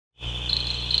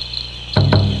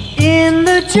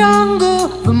jungle,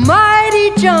 the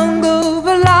mighty jungle,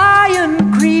 the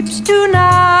lion creeps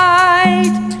tonight.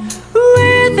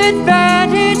 With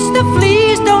advantage, the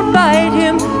fleas don't bite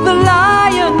him, the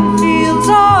lion feels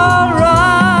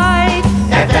alright.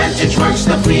 Advantage works,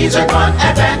 the fleas are gone.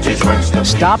 Advantage works, the fleas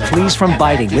Stop fleas from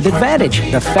biting with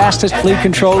Advantage, the fastest flea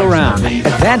control around.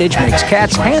 Advantage makes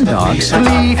cats and dogs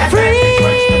flea free.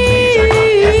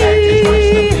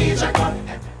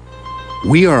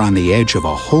 We are on the edge of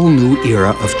a whole new era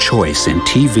of choice in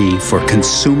TV for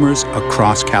consumers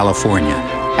across California.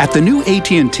 At the new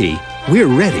AT&T, we're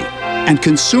ready, and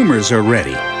consumers are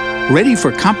ready. Ready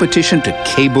for competition to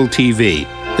cable TV.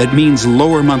 That means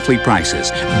lower monthly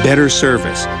prices, better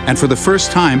service, and for the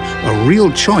first time, a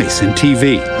real choice in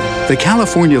TV. The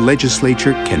California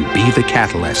legislature can be the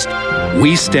catalyst.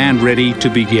 We stand ready to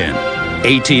begin.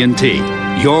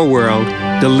 AT&T, your world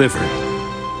delivered.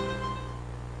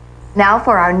 Now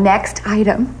for our next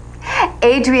item.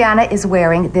 Adriana is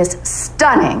wearing this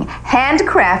stunning,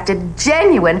 handcrafted,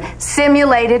 genuine,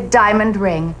 simulated diamond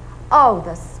ring. Oh,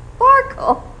 the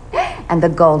sparkle. And the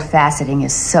gold faceting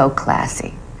is so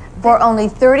classy. For only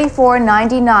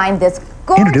 $34.99, this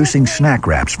gorgeous... Introducing snack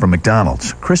wraps from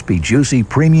McDonald's. Crispy, juicy,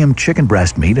 premium chicken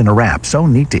breast meat in a wrap, so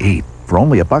neat to eat. For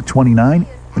only $1.29,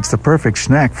 it's the perfect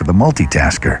snack for the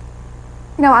multitasker.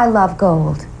 You know, I love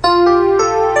gold.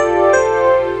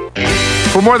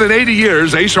 For more than 80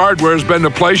 years, Ace Hardware has been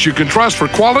the place you can trust for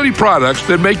quality products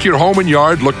that make your home and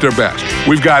yard look their best.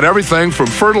 We've got everything from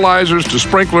fertilizers to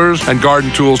sprinklers and garden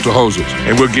tools to hoses.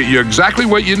 And we'll get you exactly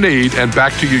what you need and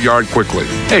back to your yard quickly.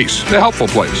 Ace, the helpful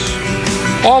place.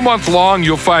 All month long,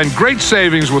 you'll find great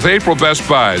savings with April Best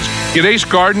Buys. Get Ace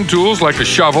garden tools like a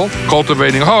shovel,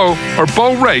 cultivating hoe, or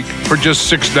bow rake for just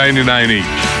 $6.99 each.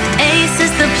 Ace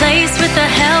is the place with the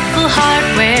helpful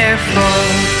hardware,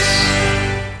 folks.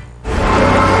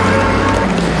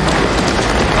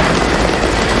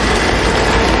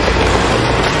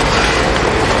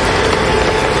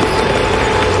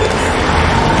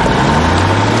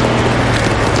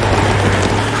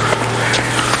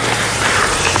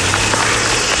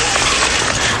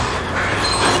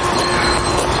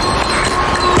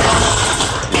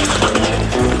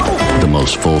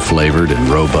 Full-flavored and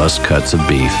robust cuts of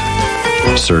beef.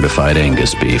 Certified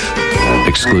Angus beef.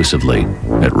 Exclusively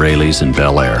at Rayleigh's in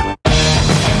Bel Air.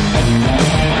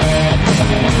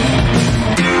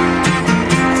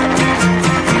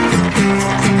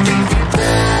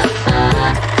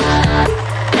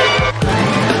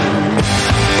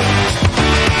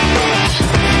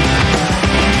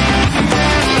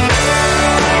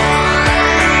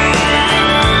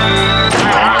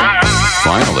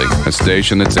 A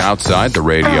station that's outside the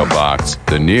radio box.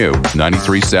 The new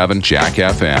 93.7 Jack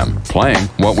FM. Playing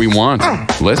what we want.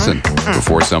 Listen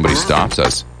before somebody stops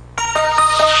us.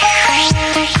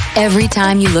 Every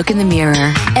time you look in the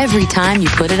mirror, every time you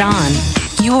put it on,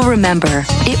 you will remember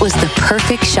it was the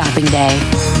perfect shopping day.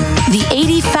 The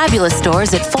 80 fabulous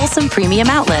stores at Folsom Premium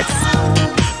Outlets.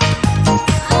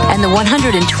 And the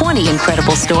 120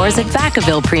 incredible stores at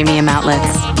Vacaville Premium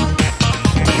Outlets.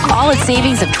 All at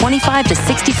savings of 25 to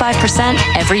 65%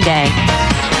 every day.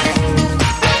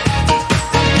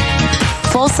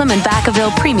 Folsom and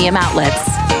Vacaville Premium Outlets.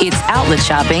 It's outlet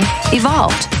shopping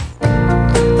evolved.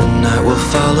 Night will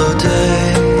follow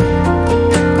day,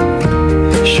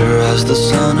 sure as the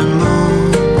sun and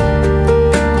moon.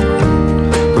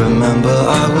 Remember,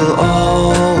 I will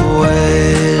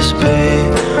always be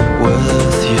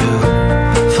with you,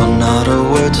 for not a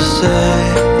word to say.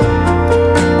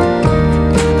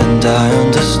 I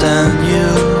understand you.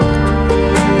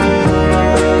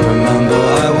 Remember,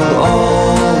 I will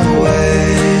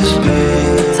always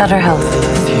be Sutter Health,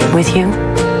 with you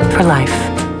for life.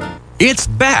 It's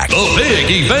back. The big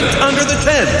event under the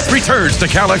tent returns to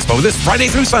Cal Expo this Friday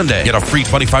through Sunday. Get a free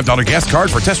 $25 gas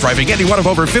card for test driving any one of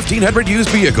over 1,500 used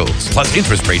vehicles. Plus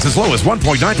interest rates as low as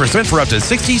 1.9% for up to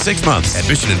 66 months.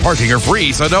 Admission and parking are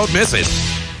free, so don't miss it.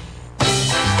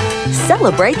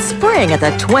 Celebrate spring at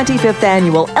the 25th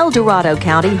Annual El Dorado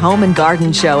County Home and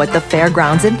Garden Show at the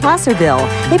Fairgrounds in Placerville,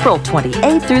 April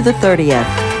 28th through the 30th.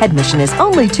 Admission is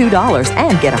only $2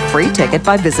 and get a free ticket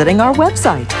by visiting our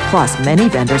website. Plus, many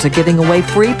vendors are giving away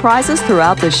free prizes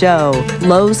throughout the show.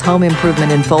 Lowe's Home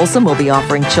Improvement in Folsom will be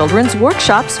offering children's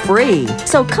workshops free.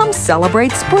 So come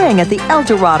celebrate spring at the El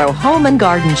Dorado Home and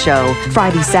Garden Show,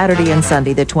 Friday, Saturday, and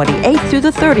Sunday, the 28th through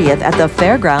the 30th at the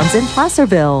Fairgrounds in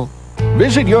Placerville.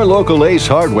 Visit your local Ace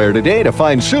Hardware today to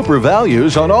find super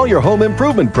values on all your home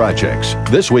improvement projects.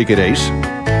 This week at Ace,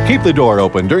 Keep the door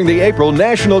open during the April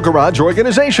National Garage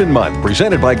Organization Month,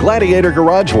 presented by Gladiator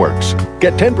Garage Works.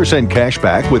 Get 10% cash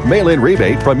back with mail-in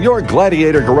rebate from your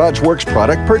Gladiator Garage Works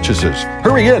product purchases.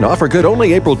 Hurry in, offer good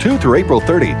only April 2 through April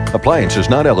 30. Appliances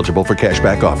not eligible for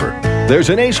cashback offer. There's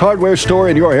an Ace Hardware store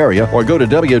in your area, or go to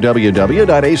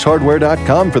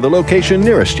www.acehardware.com for the location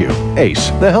nearest you. Ace,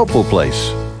 the helpful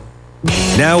place.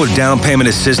 Now with down payment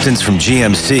assistance from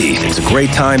GMC, it's a great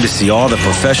time to see all the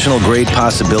professional-grade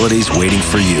possibilities waiting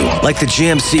for you. Like the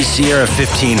GMC Sierra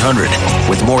 1500,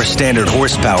 with more standard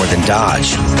horsepower than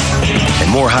Dodge,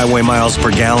 and more highway miles per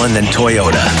gallon than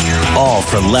Toyota. All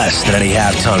for less than any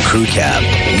half-ton crew cab.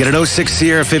 Get an 06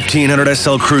 Sierra 1500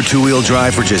 SL Crew two-wheel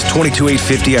drive for just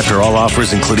 $22,850 after all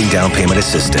offers, including down payment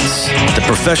assistance. The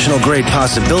professional-grade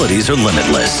possibilities are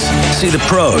limitless. See the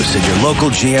pros at your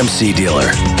local GMC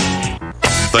dealer.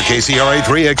 The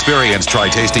KCRA3 Experience. Try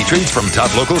tasty treats from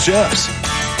top local chefs.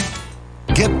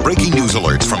 Get breaking news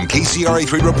alerts from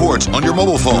KCRA3 Reports on your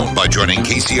mobile phone by joining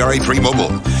KCRA3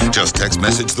 Mobile. Just text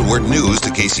message the word news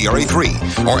to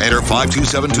KCRA3 or enter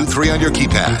 52723 on your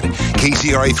keypad.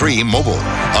 KCRA3 Mobile.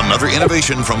 Another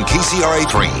innovation from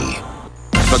KCRA3.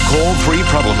 The Call-Free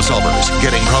Problem Solvers,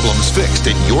 getting problems fixed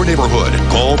in your neighborhood.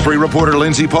 Call-Free reporter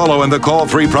Lindsay Paulo and the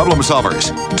Call-Free Problem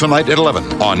Solvers. Tonight at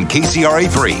 11 on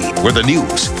KCRA3, where the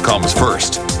news comes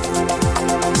first.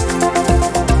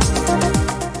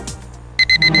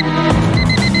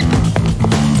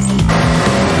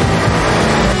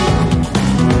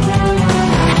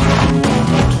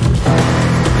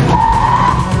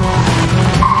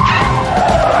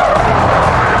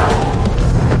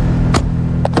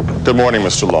 Good morning,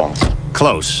 Mr. Long.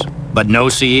 Close, but no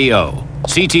CEO.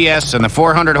 CTS and the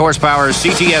 400 horsepower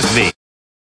CTS-V.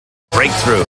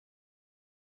 Breakthrough.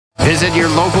 Visit your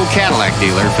local Cadillac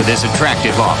dealer for this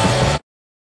attractive offer.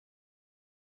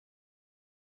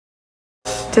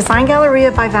 Design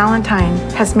Galleria by Valentine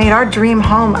has made our dream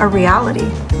home a reality.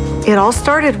 It all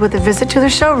started with a visit to the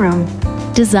showroom.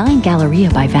 Design Galleria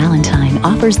by Valentine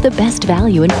offers the best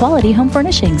value in quality home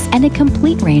furnishings and a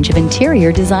complete range of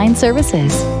interior design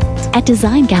services. At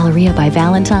Design Galleria by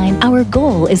Valentine, our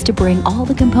goal is to bring all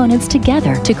the components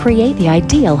together to create the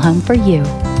ideal home for you.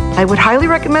 I would highly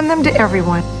recommend them to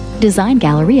everyone. Design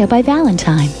Galleria by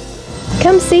Valentine.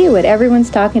 Come see what everyone's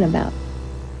talking about.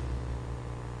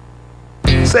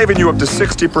 Saving you up to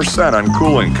 60% on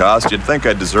cooling costs, you'd think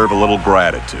I'd deserve a little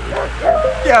gratitude.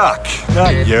 Yuck,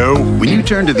 not you. When you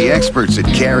turn to the experts at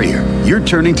Carrier, you're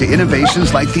turning to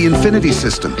innovations like the Infinity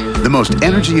System, the most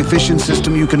energy-efficient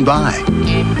system you can buy.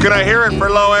 Can I hear it for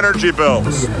low energy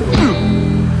bills?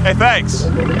 Hey, thanks.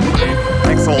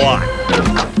 Thanks a lot.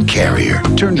 Carrier,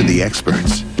 turn to the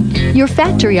experts. Your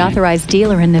factory authorized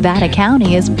dealer in Nevada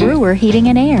County is Brewer Heating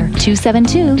and Air,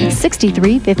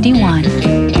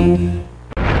 272-6351.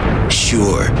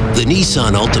 Sure, the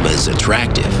Nissan Altima is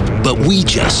attractive, but we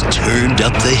just turned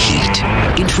up the heat.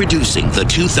 Introducing the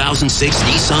 2006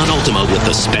 Nissan Altima with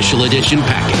the Special Edition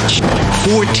package.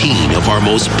 14 of our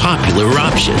most popular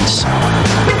options.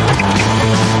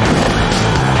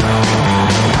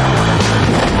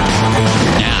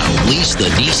 Now, lease the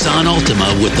Nissan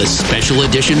Altima with the Special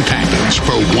Edition package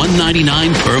for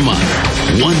 $199 per month.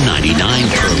 $199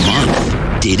 per month.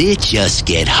 Did it just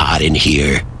get hot in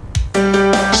here?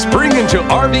 Spring into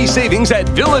RV savings at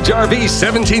Village RV's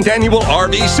 17th Annual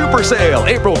RV Super Sale,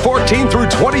 April 14th through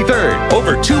 23rd.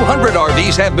 Over 200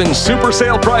 RVs have been super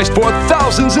sale priced for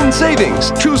thousands in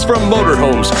savings. Choose from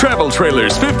motorhomes, travel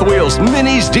trailers, fifth wheels,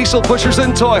 minis, diesel pushers,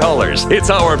 and toy haulers. It's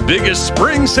our biggest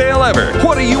spring sale ever.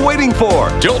 What are you waiting for?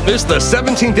 Don't miss the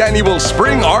 17th Annual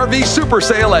Spring RV Super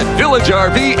Sale at Village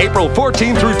RV, April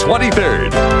 14th through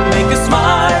 23rd. Make a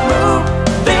smart move,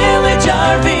 Village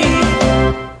RV.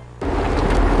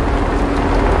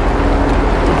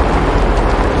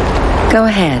 Go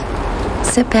ahead,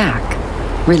 sit back,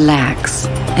 relax,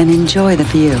 and enjoy the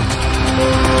view.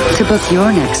 To book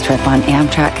your next trip on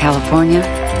Amtrak California,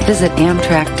 visit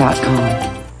Amtrak.com.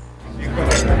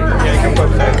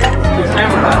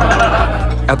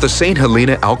 At the St.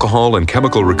 Helena Alcohol and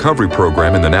Chemical Recovery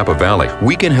Program in the Napa Valley,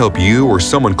 we can help you or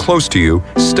someone close to you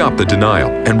stop the denial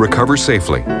and recover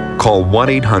safely. Call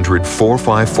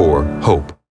 1-800-454-HOPE.